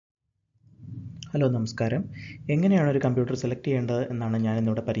Hello നമസ്കാരം. എങ്ങനെയാണ് ഒരു കമ്പ്യൂട്ടർ സെലക്ട് ചെയ്യേണ്ടത് എന്നാണ്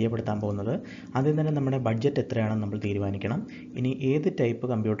ഞാനിന്നിവിടെ പരിചയപ്പെടുത്താൻ പോകുന്നത്. ആദ്യം തന്നെ നമ്മുടെ ബഡ്ജറ്റ് എത്രയാണെന്ന് നമ്മൾ തീരുമാനിക്കണം. ഇനി ഏത് ടൈപ്പ്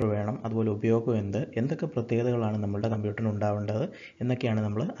കമ്പ്യൂട്ടർ വേണം, അതുപോലെ ഉപയോഗം എന്തൊക്കെ പ്രത്യേകതകളാണ് നമ്മളുടെ കമ്പ്യൂട്ടറിന് ഉണ്ടാവേണ്ടത് എന്നൊക്കെയാണ്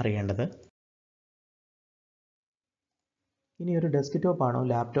നമ്മൾ അറിയേണ്ടത്. ഇനി ഒരു ഡെസ്ക്ടോപ്പ് ആണോ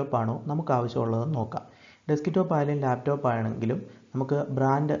ലാപ്ടോപ്പ് ആണോ നമുക്ക് ആവശ്യമുള്ളതെന്ന് നോക്കാം. ഡെസ്ക്ടോപ്പ് ആയാലും ലാപ്ടോപ്പ് ആണെങ്കിലും നമുക്ക്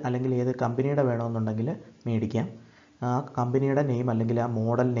ബ്രാൻഡ് അല്ലെങ്കിൽ ഏത് കമ്പനിയുടെ വേണമെന്നുണ്ടെങ്കിൽ മേടിക്കാം. ആ കമ്പനിയുടെ നെയിം അല്ലെങ്കിൽ ആ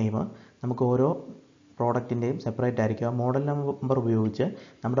മോഡൽ നെയിം നമുക്ക് ഓരോ പ്രോഡക്റ്റിൻ്റെയും സെപ്പറേറ്റ് ആയിരിക്കും. ആ മോഡൽ നമ്പർ ഉപയോഗിച്ച്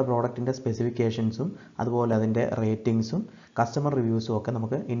നമ്മുടെ പ്രോഡക്റ്റിൻ്റെ സ്പെസിഫിക്കേഷൻസും അതുപോലെ അതിൻ്റെ റേറ്റിംഗ്സും കസ്റ്റമർ റിവ്യൂസും ഒക്കെ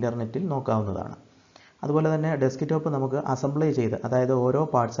നമുക്ക് ഇൻ്റർനെറ്റിൽ നോക്കാവുന്നതാണ്. അതുപോലെ തന്നെ ഡെസ്ക്ടോപ്പ് നമുക്ക് അസംബിൾ ചെയ്ത്, അതായത് ഓരോ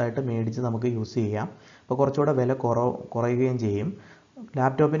പാർട്സായിട്ട് മേടിച്ച് നമുക്ക് യൂസ് ചെയ്യാം. അപ്പോൾ കുറച്ചുകൂടെ വില കുറയുകയും ചെയ്യും.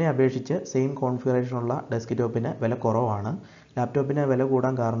 ലാപ്ടോപ്പിനെ അപേക്ഷിച്ച് സെയിം കോൺഫിഗറേഷനുള്ള ഡെസ്ക്ടോപ്പിന് വില കുറവാണ്. ലാപ്ടോപ്പിന് വില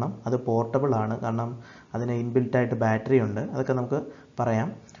കൂടാൻ കാരണം അത് പോർട്ടബിൾ ആണ്. കാരണം അതിന് ഇൻബിൽറ്റായിട്ട് ബാറ്ററി ഉണ്ട്. അതൊക്കെ നമുക്ക് പറയാം.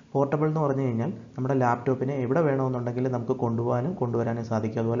 പോർട്ടബിൾ എന്ന് പറഞ്ഞു കഴിഞ്ഞാൽ നമ്മുടെ ലാപ്ടോപ്പിനെ എവിടെ വേണമെന്നുണ്ടെങ്കിൽ നമുക്ക് കൊണ്ടുവരാനും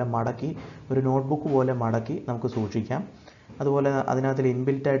സാധിക്കും. അതുപോലെ മടക്കി ഒരു നോട്ട്ബുക്ക് പോലെ മടക്കി നമുക്ക് സൂക്ഷിക്കാം. അതുപോലെ അതിനകത്തിൽ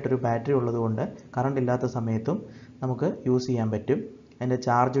ഇൻബിൽറ്റായിട്ടൊരു ബാറ്ററി ഉള്ളതുകൊണ്ട് കറണ്ട് ഇല്ലാത്ത സമയത്തും നമുക്ക് യൂസ് ചെയ്യാൻ പറ്റും. അതിൻ്റെ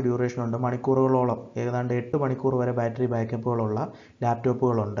ചാർജ് ഡ്യൂറേഷൻ ഉണ്ട്. മണിക്കൂറുകളോളം, ഏതാണ്ട് 8 മണിക്കൂർ വരെ ബാറ്ററി ബാക്കപ്പുകളുള്ള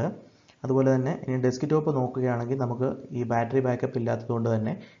ലാപ്ടോപ്പുകളുണ്ട്. അതുപോലെ തന്നെ ഇനി ഡെസ്ക്ടോപ്പ് നോക്കുകയാണെങ്കിൽ നമുക്ക് ഈ ബാറ്ററി ബാക്കപ്പ് ഇല്ലാത്തതുകൊണ്ട്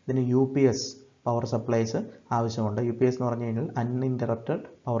തന്നെ ഇതിന് UPS പവർ സപ്ലൈസ് ആവശ്യമുണ്ട്. UPS എന്ന് പറഞ്ഞു കഴിഞ്ഞാൽ അൺഇൻറ്ററപ്റ്റഡ്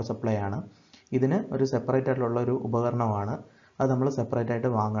പവർ സപ്ലൈ ആണ്. ഇതിന് ഒരു സെപ്പറേറ്റ് ആയിട്ടുള്ള ഒരു ഉപകരണമാണ്. അത് നമ്മൾ സെപ്പറേറ്റ്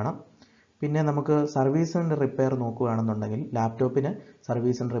ആയിട്ട് വാങ്ങണം. പിന്നെ നമുക്ക് സർവീസ് ആൻഡ് റിപ്പയർ നോക്കുകയാണെന്നുണ്ടെങ്കിൽ ലാപ്ടോപ്പിന്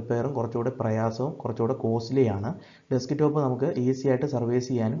സർവീസ് ആൻഡ് റിപ്പയറും കുറച്ചുകൂടെ പ്രയാസവും കുറച്ചുകൂടെ കോസ്റ്റ്ലിയാണ്. ഡെസ്ക്ടോപ്പ് നമുക്ക് ഈസി ആയിട്ട് സർവീസ്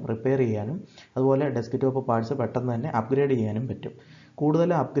ചെയ്യാനും റിപ്പയർ ചെയ്യാനും അതുപോലെ ഡെസ്ക്ടോപ്പ് പാർട്സ് പെട്ടെന്ന് തന്നെ അപ്ഗ്രേഡ് ചെയ്യാനും പറ്റും.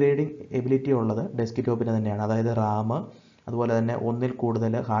 കൂടുതൽ അപ്ഗ്രേഡിംഗ് എബിലിറ്റി ഉള്ളത് ഡെസ്ക്ടോപ്പിന് തന്നെയാണ്. അതായത് റാം, അതുപോലെ തന്നെ ഒന്നിൽ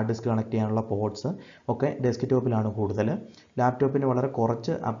കൂടുതൽ ഹാർഡ് ഡിസ്ക് കണക്ട് ചെയ്യാനുള്ള പോർട്സ് ഒക്കെ ഡെസ്ക്ടോപ്പിലാണ് കൂടുതൽ. ലാപ്ടോപ്പിന് വളരെ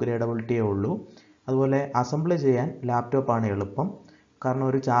കുറച്ച് അപ്ഗ്രേഡബിലിറ്റിയേ ഉള്ളൂ. അതുപോലെ അസംബിൾ ചെയ്യാൻ ലാപ്ടോപ്പാണ് എളുപ്പം. കാരണം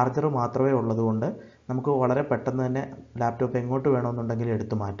ഒരു ചാർജർ മാത്രമേ ഉള്ളതുകൊണ്ട് നമുക്ക് വളരെ പെട്ടെന്ന് തന്നെ ലാപ്ടോപ്പ് എങ്ങോട്ട് വേണമെന്നുണ്ടെങ്കിൽ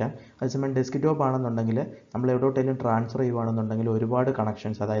എടുത്തു മാറ്റാം. അതേസമയം ഡെസ്ക്ടോപ്പ് ആണെന്നുണ്ടെങ്കിൽ നമ്മൾ എവിടോട്ടെങ്കിലും ട്രാൻസ്ഫർ ചെയ്യുകയാണെന്നുണ്ടെങ്കിൽ ഒരുപാട്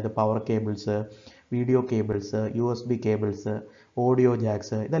കണക്ഷൻസ്, അതായത് power cables, video cables, USB cables, audio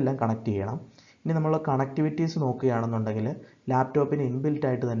jacks, ഇതെല്ലാം കണക്ട് ചെയ്യണം. ഇനി നമ്മൾ കണക്ടിവിറ്റീസ് നോക്കുകയാണെന്നുണ്ടെങ്കിൽ ലാപ്ടോപ്പിന് ഇൻബിൽറ്റ്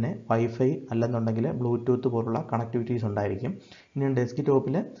ആയിട്ട് തന്നെ വൈഫൈ അല്ലെന്നുണ്ടെങ്കിൽ ബ്ലൂടൂത്ത് പോലുള്ള കണക്ടിവിറ്റീസ് ഉണ്ടായിരിക്കും. ഇനി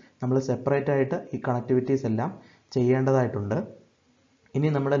ഡെസ്ക്ടോപ്പിൽ നമ്മൾ സെപ്പറേറ്റ് ആയിട്ട് ഈ കണക്ടിവിറ്റീസ് എല്ലാം ചെയ്യേണ്ടതായിട്ടുണ്ട്. ഇനി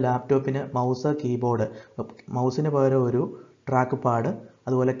നമ്മുടെ ലാപ്ടോപ്പിന് മൗസിന് പകരം ഒരു ട്രാക്ക് പാഡ്,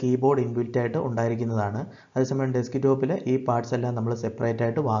 അതുപോലെ കീബോർഡ് ഇൻബിൽറ്റ് ആയിട്ട് ഉണ്ടായിരിക്കുന്നതാണ്. അതേസമയം ഡെസ്ക്ടോപ്പിൽ ഈ പാർട്സ് എല്ലാം നമ്മൾ സെപ്പറേറ്റ്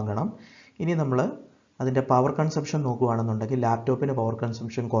ആയിട്ട് വാങ്ങണം. ഇനി നമ്മൾ അതിൻ്റെ പവർ കൺസംഷൻ നോക്കുകയാണെന്നുണ്ടെങ്കിൽ ലാപ്ടോപ്പിന് പവർ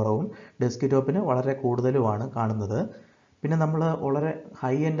കൺസംഷൻ കുറവും ഡെസ്ക്ടോപ്പിന് വളരെ കൂടുതലുമാണ് കാണുന്നത്. പിന്നെ നമ്മൾ വളരെ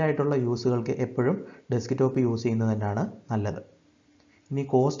ഹൈ എൻഡ് ആയിട്ടുള്ള യൂസുകൾക്ക് എപ്പോഴും ഡെസ്ക്ടോപ്പ് യൂസ് ചെയ്യുന്നത് തന്നെയാണ് നല്ലത്. ഇനി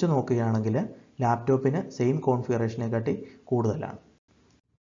കോസ്റ്റ് നോക്കുകയാണെങ്കിൽ ലാപ്ടോപ്പിന് സെയിം കോൺഫിഗറേഷനെക്കാട്ടി കൂടുതലാണ്.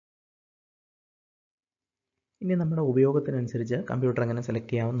 ഇനി നമ്മുടെ ഉപയോഗത്തിനനുസരിച്ച് കമ്പ്യൂട്ടർ എങ്ങനെ സെലക്ട്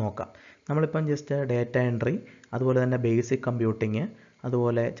ചെയ്യാമെന്ന് നോക്കാം. നമ്മളിപ്പം ജസ്റ്റ് ഡേറ്റ എൻട്രി, അതുപോലെ തന്നെ ബേസിക് കമ്പ്യൂട്ടിങ്,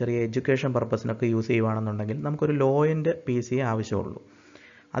 അതുപോലെ ചെറിയ എഡ്യൂക്കേഷൻ പർപ്പസിനൊക്കെ യൂസ് ചെയ്യുകയാണെന്നുണ്ടെങ്കിൽ നമുക്കൊരു ലോ എൻഡ് PC ആവശ്യമുള്ളൂ.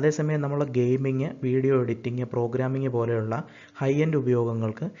 അതേസമയം നമ്മൾ ഗെയിമിങ്, വീഡിയോ എഡിറ്റിംഗ്, പ്രോഗ്രാമിംഗ് പോലെയുള്ള ഹൈ എൻഡ്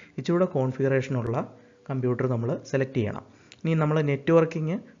ഉപയോഗങ്ങൾക്ക് ഇച്ചിരൂടെ കോൺഫിഗറേഷനുള്ള കമ്പ്യൂട്ടർ നമ്മൾ സെലക്ട് ചെയ്യണം. ഇനി നമ്മൾ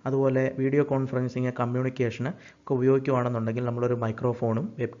നെറ്റ്വർക്കിംഗ്, അതുപോലെ വീഡിയോ കോൺഫറൻസിങ്, കമ്മ്യൂണിക്കേഷന് ഒക്കെ ഉപയോഗിക്കുകയാണെന്നുണ്ടെങ്കിൽ നമ്മളൊരു മൈക്രോഫോണും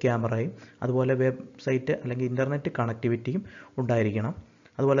വെബ് ക്യാമറയും അതുപോലെ വെബ്സൈറ്റ് അല്ലെങ്കിൽ ഇൻ്റർനെറ്റ് കണക്ടിവിറ്റിയും ഉണ്ടായിരിക്കണം.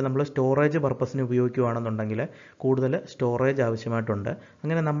 അതുപോലെ നമ്മൾ സ്റ്റോറേജ് പർപ്പസിന് ഉപയോഗിക്കുകയാണെന്നുണ്ടെങ്കിൽ കൂടുതൽ സ്റ്റോറേജ് ആവശ്യമായിട്ടുണ്ട്.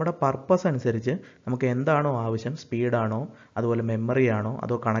 അങ്ങനെ നമ്മുടെ പർപ്പസ് അനുസരിച്ച് നമുക്ക് എന്താണോ ആവശ്യം, സ്പീഡാണോ, അതുപോലെ മെമ്മറി ആണോ,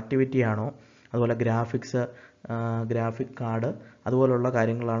 അതോ കണക്ടിവിറ്റി ആണോ, അതുപോലെ ഗ്രാഫിക് കാർഡ് അതുപോലുള്ള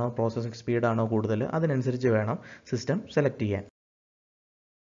കാര്യങ്ങളാണോ, പ്രോസസ്സിംഗ് സ്പീഡാണോ കൂടുതൽ, അതിനനുസരിച്ച് വേണം സിസ്റ്റം സെലക്ട് ചെയ്യാൻ.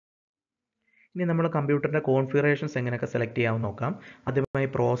 ഇനി നമ്മൾ കമ്പ്യൂട്ടറിൻ്റെ കോൺഫിഗറേഷൻസ് എങ്ങനെയൊക്കെ സെലക്ട് ചെയ്യാമെന്ന് നോക്കാം. ആദ്യമായി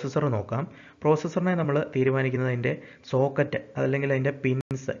പ്രോസസ്സർ നോക്കാം. പ്രോസസ്സറിനെ നമ്മൾ തീരുമാനിക്കുന്നത് അതിൻ്റെ സോക്കറ്റ് അല്ലെങ്കിൽ അതിൻ്റെ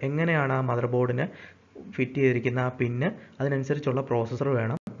പിൻസ് എങ്ങനെയാണ് ആ മദർ ബോർഡിന് ഫിറ്റ് ചെയ്തിരിക്കുന്ന ആ പിന്ന്, അതിനനുസരിച്ചുള്ള പ്രോസസ്സർ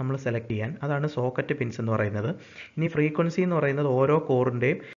വേണം നമ്മൾ സെലക്ട് ചെയ്യാൻ. അതാണ് സോക്കറ്റ് പിൻസ് എന്ന് പറയുന്നത്. ഇനി ഫ്രീക്വൻസി എന്ന് പറയുന്നത് ഓരോ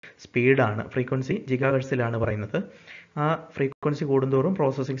കോറിൻ്റെയും സ്പീഡാണ്. ഫ്രീക്വൻസി GHz പറയുന്നത്. ആ ഫ്രീക്വൻസി കൂടുന്തോറും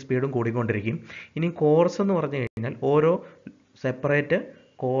പ്രോസസ്സിംഗ് സ്പീഡും കൂടിക്കൊണ്ടിരിക്കും. ഇനി കോർസ് എന്ന് പറഞ്ഞു കഴിഞ്ഞാൽ ഓരോ സെപ്പറേറ്റ്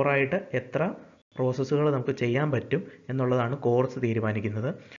കോറായിട്ട് എത്ര പ്രോസസ്സുകൾ നമുക്ക് ചെയ്യാൻ പറ്റും എന്നുള്ളതാണ് കോർസ് തീരുമാനിക്കുന്നത്.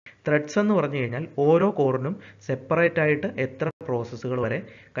 ത്രെഡ്സ് എന്ന് പറഞ്ഞു കഴിഞ്ഞാൽ ഓരോ കോറിനും സെപ്പറേറ്റ് ആയിട്ട് എത്ര പ്രോസസ്സുകൾ വരെ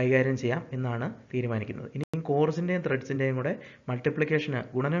കൈകാര്യം ചെയ്യാം എന്നാണ് തീരുമാനിക്കുന്നത്. ഇനി കോർസിൻ്റെയും ത്രെഡ്സിൻ്റെയും കൂടെ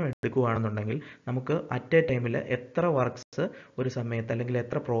ഗുണനം എടുക്കുകയാണെന്നുണ്ടെങ്കിൽ നമുക്ക് അറ്റ് എ ടൈമിൽ എത്ര വർക്ക്സ് ഒരു സമയത്ത് അല്ലെങ്കിൽ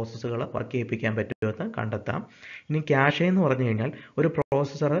എത്ര പ്രോസസ്സുകൾ വർക്ക് ചെയ്യിപ്പിക്കാൻ പറ്റുമെന്ന് കണ്ടെത്താം. ഇനി ക്യാഷെ എന്ന് പറഞ്ഞു കഴിഞ്ഞാൽ ഒരു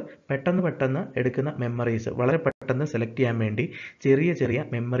പ്രോസസ്സർ പെട്ടെന്ന് എടുക്കുന്ന മെമ്മറീസ് വളരെ പെട്ടെന്ന് സെലക്ട് ചെയ്യാൻ വേണ്ടി ചെറിയ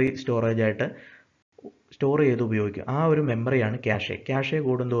മെമ്മറി സ്റ്റോറേജ് ആയിട്ട് സ്റ്റോർ ചെയ്ത് ഉപയോഗിക്കും. ആ ഒരു മെമ്മറിയാണ് ക്യാഷെ. ക്യാഷെ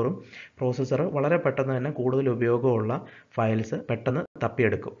കൂടുന്തോറും പ്രോസസ്സർ വളരെ പെട്ടെന്ന് തന്നെ കൂടുതൽ ഉപയോഗമുള്ള ഫയൽസ് പെട്ടെന്ന്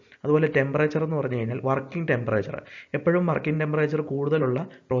തപ്പിയെടുക്കും. അതുപോലെ ടെമ്പറേച്ചർ എന്ന് പറഞ്ഞു കഴിഞ്ഞാൽ വർക്കിംഗ് ടെമ്പറേച്ചർ. എപ്പോഴും വർക്കിംഗ് ടെമ്പറേച്ചർ കൂടുതലുള്ള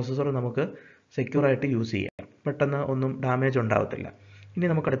പ്രോസസ്സർ നമുക്ക് സെക്യൂറായിട്ട് യൂസ് ചെയ്യാം. പെട്ടെന്ന് ഒന്നും ഡാമേജ് ഉണ്ടാകത്തില്ല. ഇനി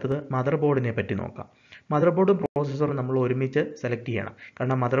നമുക്കടുത്തത് മദർ ബോർഡിനെ പറ്റി നോക്കാം. മദർ ബോർഡും പ്രോസസ്സറും നമ്മൾ ഒരുമിച്ച് സെലക്ട് ചെയ്യണം.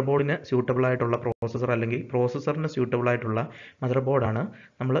 കാരണം മദർ ബോർഡിന് സ്യൂട്ടബിൾ ആയിട്ടുള്ള പ്രോസസ്സർ അല്ലെങ്കിൽ പ്രോസസ്സറിന് സ്യൂട്ടബിൾ ആയിട്ടുള്ള മദർ ബോർഡാണ്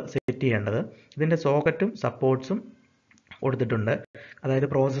നമ്മൾ സെറ്റ് ചെയ്യേണ്ടത്. ഇതിൻ്റെ സോക്കറ്റും സപ്പോർട്ട്സും കൊടുത്തിട്ടുണ്ട്. അതായത്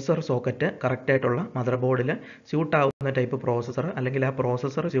പ്രോസസ്സർ സോക്കറ്റ് കറക്റ്റായിട്ടുള്ള മദർ ബോർഡിൽ സ്യൂട്ട് ആവുന്ന ടൈപ്പ് പ്രോസസ്സർ അല്ലെങ്കിൽ ആ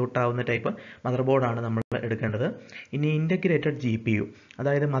പ്രോസസ്സർ സ്യൂട്ട് ആവുന്ന ടൈപ്പ് മദർ ബോർഡാണ് നമ്മൾ എടുക്കേണ്ടത്. ഇനി ഇൻ്റഗ്രേറ്റഡ് GPU,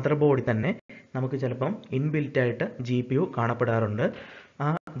 അതായത് മദർ ബോർഡിൽ തന്നെ നമുക്ക് ചിലപ്പം ഇൻബിൽറ്റായിട്ട് GPU കാണപ്പെടാറുണ്ട്. ആ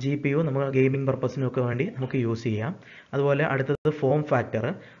GPU നമ്മൾ ഗെയിമിംഗ് പർപ്പസിനൊക്കെ വേണ്ടി നമുക്ക് യൂസ് ചെയ്യാം. അതുപോലെ അടുത്തത് ഫോം ഫാക്ടർ.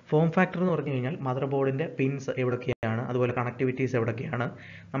 ഫോം ഫാക്ടർ എന്ന് പറഞ്ഞു കഴിഞ്ഞാൽ മദർ ബോർഡിൻ്റെ പിൻസ് എവിടെയൊക്കെയാണ്, അതുപോലെ കണക്ടിവിറ്റീസ് എവിടെയൊക്കെയാണ്,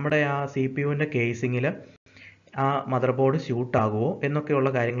 നമ്മുടെ ആ CPU-ൻ്റെ കേസിങ്ങിൽ ആ മദർ ബോർഡ് സ്യൂട്ട് ആകുമോ എന്നൊക്കെയുള്ള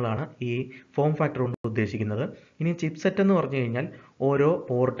കാര്യങ്ങളാണ് ഈ ഫോം ഫാക്ടർ കൊണ്ട് ഉദ്ദേശിക്കുന്നത്. ഇനി ചിപ്സെറ്റ് എന്ന് പറഞ്ഞു കഴിഞ്ഞാൽ ഓരോ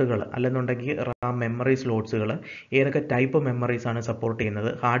പോർട്ടുകൾ അല്ലെന്നുണ്ടെങ്കിൽ റാം മെമ്മറി സ്ലോട്ട്സുകൾ ഏതൊക്കെ ടൈപ്പ് മെമ്മറീസ് ആണ് സപ്പോർട്ട് ചെയ്യുന്നത്,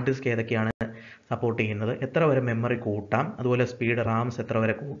 ഹാർഡ് ഡിസ്ക് ഏതൊക്കെയാണ് സപ്പോർട്ട് ചെയ്യുന്നത്, എത്ര വരെ മെമ്മറി കൂട്ടാം, അതുപോലെ സ്പീഡ് റാംസ് എത്ര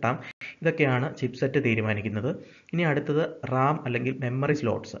വരെ കൂട്ടാം, ഇതൊക്കെയാണ് ചിപ്സെറ്റ് തീരുമാനിക്കുന്നത്. ഇനി അടുത്തത് റാം അല്ലെങ്കിൽ മെമ്മറി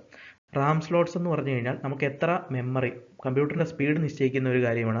സ്ലോട്ട്സ്. റാം സ്ലോട്ട്സ് എന്ന് പറഞ്ഞു കഴിഞ്ഞാൽ നമുക്ക് എത്ര മെമ്മറി, കമ്പ്യൂട്ടറിൻ്റെ സ്പീഡ് നിശ്ചയിക്കുന്ന ഒരു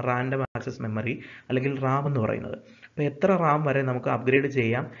കാര്യമാണ് റാൻഡം ആക്സസ് മെമ്മറി അല്ലെങ്കിൽ റാം എന്ന് പറയുന്നത്. അപ്പോൾ എത്ര റാം വരെ നമുക്ക് അപ്ഗ്രേഡ്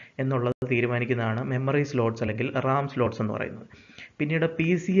ചെയ്യാം എന്നുള്ളത് തീരുമാനിക്കുന്നതാണ് മെമ്മറി സ്ലോട്ട്സ് അല്ലെങ്കിൽ റാം സ്ലോട്ട്സ് എന്ന് പറയുന്നത്. പിന്നീട്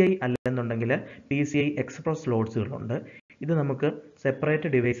PCI അല്ലെന്നുണ്ടെങ്കിൽ PCI എക്സ്പ്രസ് സ്ലോട്ട്സുകളുണ്ട്. ഇത് നമുക്ക്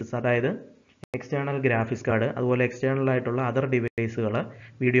സെപ്പറേറ്റ് ഡിവൈസസ്, അതായത് എക്സ്റ്റേണൽ ഗ്രാഫിക്സ് കാർഡ്, അതുപോലെ എക്സ്റ്റേണൽ ആയിട്ടുള്ള അതർ ഡിവൈസുകൾ,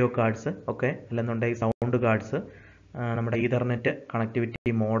 വീഡിയോ കാർഡ്സ് ഒക്കെ അല്ലെന്നുണ്ടെങ്കിൽ സൗണ്ട് കാർഡ്സ്, നമ്മുടെ ഈതർനെറ്റ്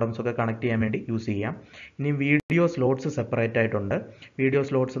കണക്ടിവിറ്റി മോഡംസ് ഒക്കെ കണക്ട് ചെയ്യാൻ വേണ്ടി യൂസ് ചെയ്യാം. ഇനി വീഡിയോ സ്ലോട്ട്സ് സെപ്പറേറ്റ് ആയിട്ടുണ്ട്. വീഡിയോ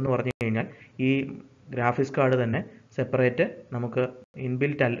സ്ലോട്ട്സ് എന്ന് പറഞ്ഞു കഴിഞ്ഞാൽ ഈ ഗ്രാഫിക്സ് കാർഡ് തന്നെ സെപ്പറേറ്റ് നമുക്ക്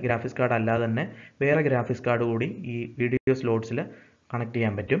ഇൻബിൽറ്റ് ഗ്രാഫിക്സ് കാർഡ് അല്ലാതെ തന്നെ വേറെ ഗ്രാഫിക്സ് കാർഡ് കൂടി ഈ വീഡിയോ സ്ലോട്ട്സിൽ കണക്ട്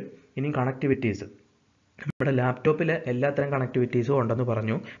ചെയ്യാൻ പറ്റും. ഇനി കണക്ടിവിറ്റീസ്, നമ്മുടെ ലാപ്ടോപ്പിൽ എല്ലാത്തരം കണക്ടിവിറ്റീസും ഉണ്ടെന്ന്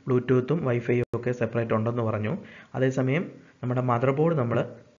പറഞ്ഞു. ബ്ലൂടൂത്തും വൈഫൈയും ഒക്കെ സെപ്പറേറ്റ് ഉണ്ടെന്ന് പറഞ്ഞു. അതേസമയം നമ്മുടെ മദർ ബോർഡ്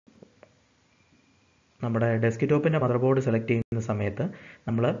നമ്മുടെ ഡെസ്ക്ടോപ്പിൻ്റെ മദർ ബോർഡ് സെലക്ട് ചെയ്യുന്ന സമയത്ത്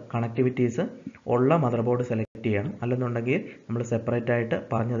നമ്മൾ കണക്ടിവിറ്റീസ് ഉള്ള മദർ ബോർഡ് സെലക്ട് ചെയ്യണം. അല്ലെന്നുണ്ടെങ്കിൽ നമ്മൾ സെപ്പറേറ്റ് ആയിട്ട്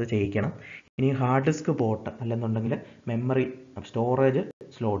പറഞ്ഞത് ചെയ്യിക്കണം. ഇനി ഹാർഡ് ഡിസ്ക് പോർട്ട് അല്ലെന്നുണ്ടെങ്കിൽ memory storage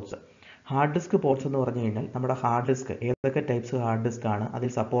slots. Hard disk ports എന്ന് പറഞ്ഞു കഴിഞ്ഞാൽ നമ്മുടെ ഹാർഡ് ഡിസ്ക് ഏതൊക്കെ ടൈപ്സ് ഹാർഡ് ഡിസ്ക് ആണ്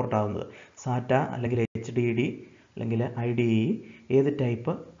അതിൽ സപ്പോർട്ട് ആവുന്നത്, സാറ്റ അല്ലെങ്കിൽ HDD അല്ലെങ്കിൽ IDE, ഏത്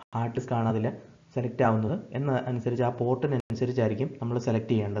ടൈപ്പ് ഹാർഡ് ഡിസ്ക് ആണ് അതിൽ സെലക്ട് ആവുന്നത് എന്ന അനുസരിച്ച് ആ പോർട്ടിനനുസരിച്ചായിരിക്കും നമ്മൾ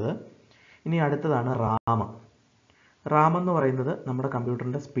സെലക്ട് ചെയ്യേണ്ടത്. ഇനി അടുത്തതാണ് റാം. റാം എന്ന് പറയുന്നത് നമ്മുടെ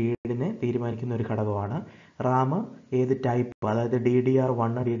കമ്പ്യൂട്ടറിൻ്റെ സ്പീഡിനെ തീരുമാനിക്കുന്ന ഒരു ഘടകമാണ്. റാം ഏത് ടൈപ്പ്, അതായത്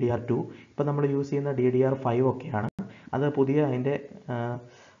DDR1, DDR2, ഇപ്പോൾ നമ്മൾ യൂസ് ചെയ്യുന്ന DDR5 ഒക്കെയാണ്. അത് പുതിയ അതിൻ്റെ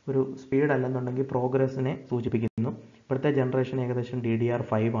ഒരു സ്പീഡ് അല്ലെന്നുണ്ടെങ്കിൽ പ്രോഗ്രസ്സിനെ സൂചിപ്പിക്കുന്നു. ഇപ്പോഴത്തെ ജനറേഷൻ ഏകദേശം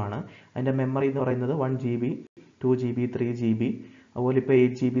DDR5 ആണ്. അതിൻ്റെ മെമ്മറി എന്ന് പറയുന്നത് 1GB, 2GB, 3GB, അതുപോലെ ഇപ്പോൾ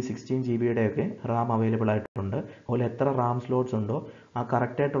 8GB, 16GB ഒക്കെ റാം അവൈലബിൾ ആയിട്ടുണ്ട്. അതുപോലെ എത്ര റാം സ്ലോട്ട്സ് ഉണ്ടോ ആ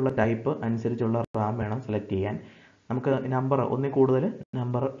കറക്റ്റായിട്ടുള്ള ടൈപ്പ് അനുസരിച്ചുള്ള റാം വേണം സെലക്ട് ചെയ്യാൻ. നമുക്ക് നമ്പർ ഒന്നിൽ കൂടുതൽ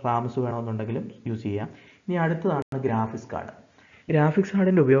നമ്പർ റാംസ് വേണമെന്നുണ്ടെങ്കിലും യൂസ് ചെയ്യാം. ഇനി അടുത്തതാണ് ഗ്രാഫിക്സ് കാർഡ്. ഗ്രാഫിക്സ്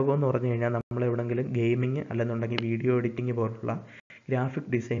കാർഡിൻ്റെ ഉപയോഗം എന്ന് പറഞ്ഞു കഴിഞ്ഞാൽ നമ്മൾ എവിടെയെങ്കിലും ഗെയിമിങ് അല്ലെന്നുണ്ടെങ്കിൽ വീഡിയോ എഡിറ്റിംഗ് പോലുള്ള ഗ്രാഫിക്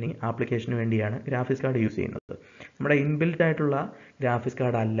ഡിസൈനിങ് ആപ്ലിക്കേഷന് വേണ്ടിയാണ് ഗ്രാഫിക്സ് കാർഡ് യൂസ് ചെയ്യുന്നത്. നമ്മുടെ ഇൻബിൽറ്റ് ആയിട്ടുള്ള ഗ്രാഫിക്സ്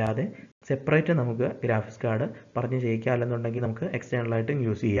കാർഡ് അല്ലാതെ സെപ്പറേറ്റ് നമുക്ക് ഗ്രാഫിക്സ് കാർഡ് പറഞ്ഞ് ചെയ്യിക്കാം. അല്ലെന്നുണ്ടെങ്കിൽ നമുക്ക് എക്സ്റ്റേണലായിട്ടും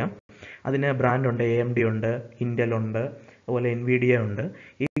യൂസ് ചെയ്യാം. അതിന് ബ്രാൻഡ് ഉണ്ട്, AMD ഉണ്ട്, Intel ഉണ്ട്, അതുപോലെ NVIDIA ഉണ്ട്.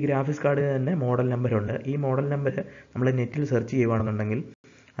 ഈ ഗ്രാഫിക്സ് കാർഡിന് തന്നെ മോഡൽ നമ്പർ ഉണ്ട്. ഈ മോഡൽ നമ്പർ നമ്മൾ നെറ്റിൽ സെർച്ച് ചെയ്യുകയാണെന്നുണ്ടെങ്കിൽ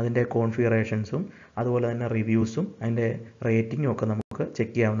അതിൻ്റെ കോൺഫിഗറേഷൻസും അതുപോലെ തന്നെ റിവ്യൂസും അതിൻ്റെ റേറ്റിംഗും ഒക്കെ നമുക്ക്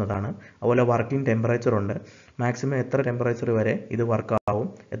ചെക്ക് ചെയ്യാവുന്നതാണ്. അതുപോലെ വർക്കിംഗ് ടെമ്പറേച്ചർ ഉണ്ട്. മാക്സിമം എത്ര ടെമ്പറേച്ചർ വരെ ഇത് വർക്കാവും,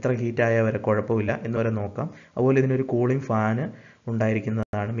 എത്ര ഹീറ്റായാൽ വരെ കുഴപ്പമില്ല എന്ന് വരെ നോക്കാം. അതുപോലെ ഇതിനൊരു കൂളിംഗ് ഫാന്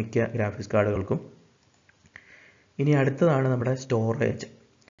ഉണ്ടായിരിക്കുന്നതാണ് മിക്ക ഗ്രാഫിക്സ് കാർഡുകൾക്കും. ഇനി അടുത്തതാണ് നമ്മുടെ സ്റ്റോറേജ്.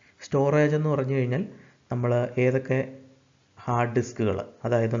 സ്റ്റോറേജ് എന്ന് പറഞ്ഞു കഴിഞ്ഞാൽ നമ്മൾ ഏതൊക്കെ ഹാർഡ് ഡിസ്കുകൾ,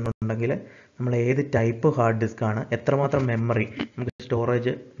 അതായത് എന്നുണ്ടെങ്കിൽ നമ്മൾ ഏത് ടൈപ്പ് ഹാർഡ് ഡിസ്ക് ആണ്, എത്രമാത്രം മെമ്മറി നമുക്ക്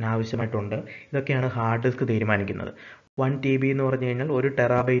സ്റ്റോറേജിന് ആവശ്യമായിട്ടുണ്ട്, ഇതൊക്കെയാണ് ഹാർഡ് ഡിസ്ക് തീരുമാനിക്കുന്നത്. 1 TB എന്ന് പറഞ്ഞു കഴിഞ്ഞാൽ 1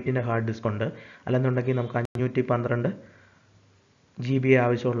 ടെറാബൈറ്റിൻ്റെ ഹാർഡ് ഡിസ്ക് ഉണ്ട്. അല്ലെന്നുണ്ടെങ്കിൽ നമുക്ക് 512 GB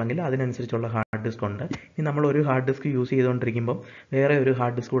ആവശ്യമുള്ളെങ്കിൽ അതിനനുസരിച്ചുള്ള ഹാർഡ് ഡിസ്ക് ഉണ്ട്. ഇനി നമ്മൾ ഒരു ഹാർഡ് ഡിസ്ക് യൂസ് ചെയ്തുകൊണ്ടിരിക്കുമ്പോൾ വേറെ ഒരു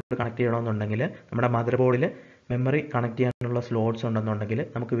ഹാർഡ് ഡിസ്ക് കൂടെ കണക്ട് ചെയ്യണമെന്നുണ്ടെങ്കിൽ നമ്മുടെ മദർ ബോർഡിൽ മെമ്മറി കണക്ട് ചെയ്യാനുള്ള സ്ലോട്ട്സ് ഉണ്ടെന്നുണ്ടെങ്കിൽ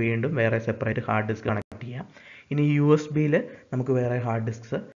നമുക്ക് വീണ്ടും വേറെ സെപ്പറേറ്റ് ഹാർഡ് ഡിസ്ക് കണക്ട് ചെയ്യാം. ഇനി USB-യിൽ നമുക്ക് വേറെ ഹാർഡ്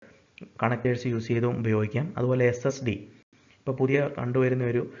ഡിസ്ക്സ് കണക്റ്റേഴ്സ് യൂസ് ചെയ്തും ഉപയോഗിക്കാം. അതുപോലെ SSD, ഇപ്പോൾ പുതിയ കണ്ടുവരുന്ന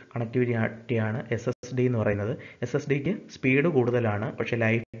ഒരു കണക്ടിവിറ്റിയാണ് SSD SSD എന്ന് പറയുന്നത്. SSDക്ക് സ്പീഡ് കൂടുതലാണ്, പക്ഷേ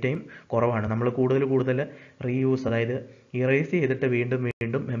ലൈഫ് ടൈം കുറവാണ്. നമ്മൾ കൂടുതൽ റീയൂസ്, അതായത് ഇറേസ് ചെയ്തിട്ട്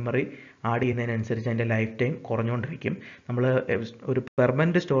വീണ്ടും മെമ്മറി ആഡ് ചെയ്യുന്നതിനനുസരിച്ച് അതിൻ്റെ ലൈഫ് ടൈം കുറഞ്ഞുകൊണ്ടിരിക്കും. നമ്മൾ ഒരു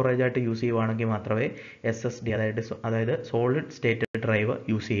പെർമനൻറ്റ് സ്റ്റോറേജ് ആയിട്ട് യൂസ് ചെയ്യുവാണെങ്കിൽ മാത്രമേ SSD അതായത് സോളിഡ് സ്റ്റേറ്റ് ഡ്രൈവ്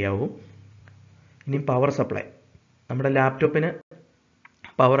യൂസ് ചെയ്യാവൂ. ഇനി പവർ സപ്ലൈ. നമ്മുടെ ലാപ്ടോപ്പിന്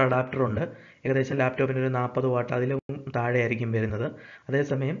പവർ അഡാപ്റ്റർ ഉണ്ട്. ഏകദേശം ലാപ്ടോപ്പിന് ഒരു 40 വാട്ട് അതിലും താഴെ ആയിരിക്കും വരുന്നത്.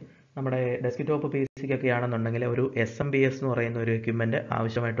 അതേസമയം നമ്മുടെ ഡെസ്ക്ടോപ്പ് PCക്കൊക്കെ ആണെന്നുണ്ടെങ്കിൽ ഒരു SMPS എന്ന് പറയുന്ന ഒരു equipment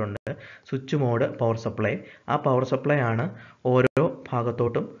ആവശ്യമായിട്ടുണ്ട്. Switch mode power supply. ആ പവർ സപ്ലൈ ആണ് ഓരോ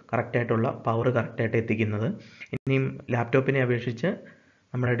ഭാഗത്തോട്ടും കറക്റ്റായിട്ടുള്ള പവർ കറക്റ്റായിട്ട് എത്തിക്കുന്നത്. ഇനിയും ലാപ്ടോപ്പിനെ അപേക്ഷിച്ച്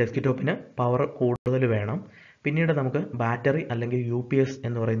നമ്മുടെ ഡെസ്ക്ടോപ്പിന് പവർ കൂടുതൽ വേണം. പിന്നീട് നമുക്ക് ബാറ്ററി അല്ലെങ്കിൽ UPS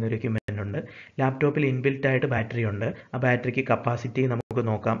എന്ന് പറയുന്ന ഒരു എക്യുപ്മെൻ്റ് ഉണ്ട്. ലാപ്ടോപ്പിൽ ഇൻബിൽറ്റ് ആയിട്ട് ബാറ്ററി ഉണ്ട്. ആ ബാറ്ററിക്ക് കപ്പാസിറ്റി നമുക്ക്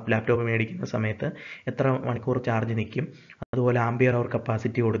നോക്കാം. ലാപ്ടോപ്പ് മേടിക്കുന്ന സമയത്ത് എത്ര മണിക്കൂർ ചാർജ് നിൽക്കും, അതുപോലെ ആംപിയർ അവർ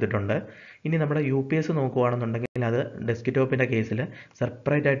കപ്പാസിറ്റി കൊടുത്തിട്ടുണ്ട്. ഇനി നമ്മുടെ UPS നോക്കുകയാണെന്നുണ്ടെങ്കിൽ അത് ഡെസ്ക്ടോപ്പിൻ്റെ കേസിൽ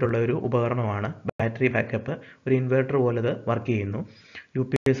സെപ്പറേറ്റ് ആയിട്ടുള്ള ഒരു ഉപകരണമാണ്. ബാറ്ററി ബാക്കപ്പ്, ഒരു ഇൻവെർട്ടർ പോലെ അത് വർക്ക് ചെയ്യുന്നു.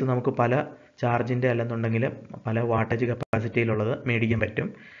 UPS നമുക്ക് പല ചാർജിൻ്റെ അല്ലെന്നുണ്ടെങ്കിൽ പല വാട്ടേജ് കപ്പാസിറ്റിയിലുള്ളത് മേടിക്കാൻ പറ്റും.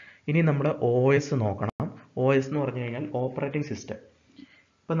 ഇനി നമ്മൾ OS നോക്കണം. OS എന്ന് പറഞ്ഞു കഴിഞ്ഞാൽ ഓപ്പറേറ്റിംഗ് സിസ്റ്റം.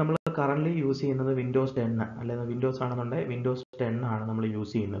 ഇപ്പം നമ്മൾ കറൻ്റ്ലി യൂസ് ചെയ്യുന്നത് വിൻഡോസ് 10 അല്ലെങ്കിൽ വിൻഡോസ് ആണെന്നുണ്ടെങ്കിൽ വിൻഡോസ് 10 ആണ് നമ്മൾ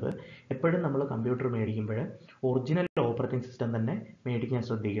യൂസ് ചെയ്യുന്നത്. എപ്പോഴും നമ്മൾ കമ്പ്യൂട്ടർ മേടിക്കുമ്പോൾ ഒറിജിനൽ ഓപ്പറേറ്റിംഗ് സിസ്റ്റം തന്നെ മേടിക്കാൻ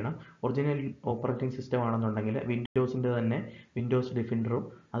ശ്രദ്ധിക്കണം. ഒറിജിനൽ ഓപ്പറേറ്റിംഗ് സിസ്റ്റം ആണെന്നുണ്ടെങ്കിൽ വിൻഡോസിൻ്റെ തന്നെ വിൻഡോസ് ഡിഫൻഡറും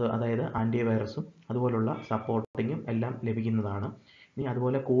അതായത് ആൻറ്റിവൈറസും അതുപോലുള്ള സപ്പോർട്ടിങ്ങും എല്ലാം ലഭിക്കുന്നതാണ്. ഇനി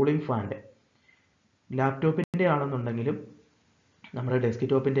അതുപോലെ കൂളിംഗ് ഫാൻ്റെ ലാപ്ടോപ്പിൻ്റെ ആണെന്നുണ്ടെങ്കിലും നമ്മുടെ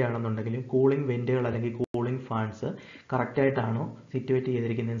ഡെസ്ക്ടോപ്പിൻ്റെ ആണെന്നുണ്ടെങ്കിലും കൂളിംഗ് വെൻറ്റുകൾ അല്ലെങ്കിൽ കൂളിംഗ് ഫാൻസ് കറക്റ്റായിട്ടാണോ സിറ്റുവേറ്റ്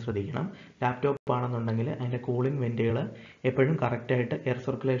ചെയ്തിരിക്കുന്നതെന്ന് ശ്രദ്ധിക്കണം. ലാപ്ടോപ്പ് ആണെന്നുണ്ടെങ്കിൽ അതിൻ്റെ കൂളിംഗ് വെൻറ്റുകൾ എപ്പോഴും കറക്റ്റായിട്ട് എയർ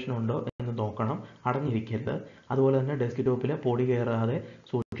സർക്കുലേഷൻ ഉണ്ടോ എന്ന് നോക്കണം, അടഞ്ഞിരിക്കരുത്. അതുപോലെ തന്നെ ഡെസ്ക്ടോപ്പിൽ പൊടി കയറാതെ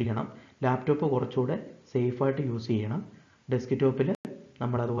സൂക്ഷിക്കണം. ലാപ്ടോപ്പ് കുറച്ചുകൂടെ സേഫായിട്ട് യൂസ് ചെയ്യണം. ഡെസ്ക്ടോപ്പിൽ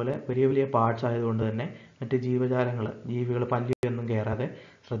നമ്മളതുപോലെ വലിയ പാർട്സ് ആയതുകൊണ്ട് തന്നെ മറ്റ് ജീവികൾ പല്ലിയൊന്നും കയറാതെ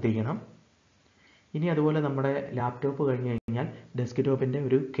ശ്രദ്ധിക്കണം. ഇനി അതുപോലെ നമ്മുടെ ലാപ്ടോപ്പ് കഴിഞ്ഞ് കഴിഞ്ഞാൽ ഡെസ്ക്ടോപ്പിൻ്റെ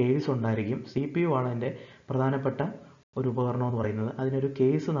ഒരു കേസ് ഉണ്ടായിരിക്കും. CPU ആണ് അതിൻ്റെ പ്രധാനപ്പെട്ട ഒരു ഉപകരണം എന്ന് പറയുന്നത്. അതിനൊരു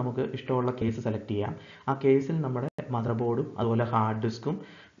കേസ് നമുക്ക് ഇഷ്ടമുള്ള കേസ് സെലക്ട് ചെയ്യാം. ആ കേസിൽ നമ്മുടെ മദർ ബോർഡും അതുപോലെ ഹാർഡ് ഡിസ്കും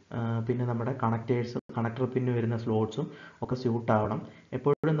പിന്നെ നമ്മുടെ കണക്ടർ പിന്ന് വരുന്ന സ്ലോട്ട്സും ഒക്കെ സ്യൂട്ട് ആവണം.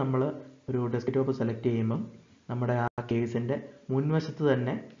 എപ്പോഴും നമ്മൾ ഒരു ഡെസ്ക്ടോപ്പ് സെലക്ട് ചെയ്യുമ്പം നമ്മുടെ ആ കേസിൻ്റെ മുൻവശത്ത്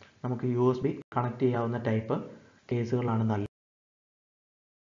തന്നെ നമുക്ക് USB കണക്ട് ചെയ്യാവുന്ന ടൈപ്പ് കേസുകളാണ് നല്ലത്.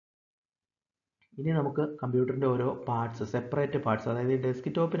 ഇനി നമുക്ക് കമ്പ്യൂട്ടറിൻ്റെ ഓരോ സെപ്പറേറ്റ് പാർട്സ്, അതായത്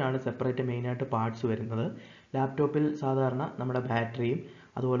ഡെസ്ക്ടോപ്പിനാണ് സെപ്പറേറ്റ് മെയിനായിട്ട് പാർട്സ് വരുന്നത്. ലാപ്ടോപ്പിൽ സാധാരണ നമ്മുടെ ബാറ്ററിയും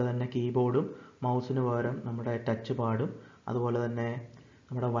അതുപോലെ തന്നെ കീബോർഡും മൗസിന് പകരം നമ്മുടെ ടച്ച് പാഡും അതുപോലെ തന്നെ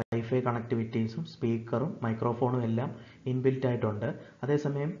നമ്മുടെ വൈഫൈ കണക്ടിവിറ്റീസും സ്പീക്കറും മൈക്രോഫോണും എല്ലാം ഇൻബിൽറ്റ് ആയിട്ടുണ്ട്.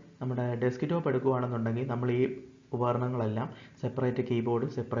 അതേസമയം നമ്മുടെ ഡെസ്ക്ടോപ്പ് എടുക്കുകയാണെന്നുണ്ടെങ്കിൽ നമ്മൾ ഈ ഉപകരണങ്ങളെല്ലാം സെപ്പറേറ്റ് കീബോർഡ്,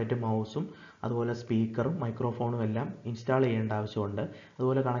 സെപ്പറേറ്റ് മൗസും അതുപോലെ സ്പീക്കറും മൈക്രോഫോണും എല്ലാം ഇൻസ്റ്റാൾ ചെയ്യേണ്ട ആവശ്യമുണ്ട്.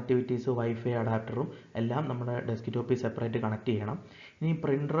 അതുപോലെ കണക്ടിവിറ്റീസ് വൈഫൈ അഡാപ്റ്ററും എല്ലാം നമ്മുടെ ഡെസ്ക്ടോപ്പിൽ സെപ്പറേറ്റ് കണക്ട് ചെയ്യണം. ഇനി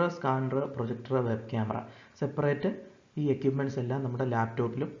printer, scanner, projector, web camera separate ഈ എക്യുപ്മെൻറ്റ്സ് എല്ലാം നമ്മുടെ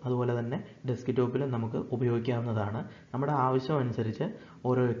ലാപ്ടോപ്പിലും അതുപോലെ തന്നെ ഡെസ്ക്ടോപ്പിലും നമുക്ക് ഉപയോഗിക്കാവുന്നതാണ്. നമ്മുടെ ആവശ്യം അനുസരിച്ച്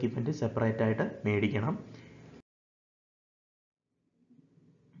ഓരോ എക്യുപ്മെൻറ്റ് സെപ്പറേറ്റ് ആയിട്ട് മേടിക്കണം.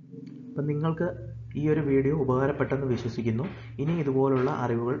 അപ്പം നിങ്ങൾക്ക് ഈ ഒരു വീഡിയോ ഉപകാരപ്പെട്ടെന്ന് വിശ്വസിക്കുന്നു. ഇനി ഇതുപോലുള്ള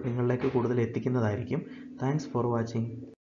അറിവുകൾ നിങ്ങളിലേക്ക് കൂടുതൽ എത്തിക്കുന്നതായിരിക്കും. Thanks for watching.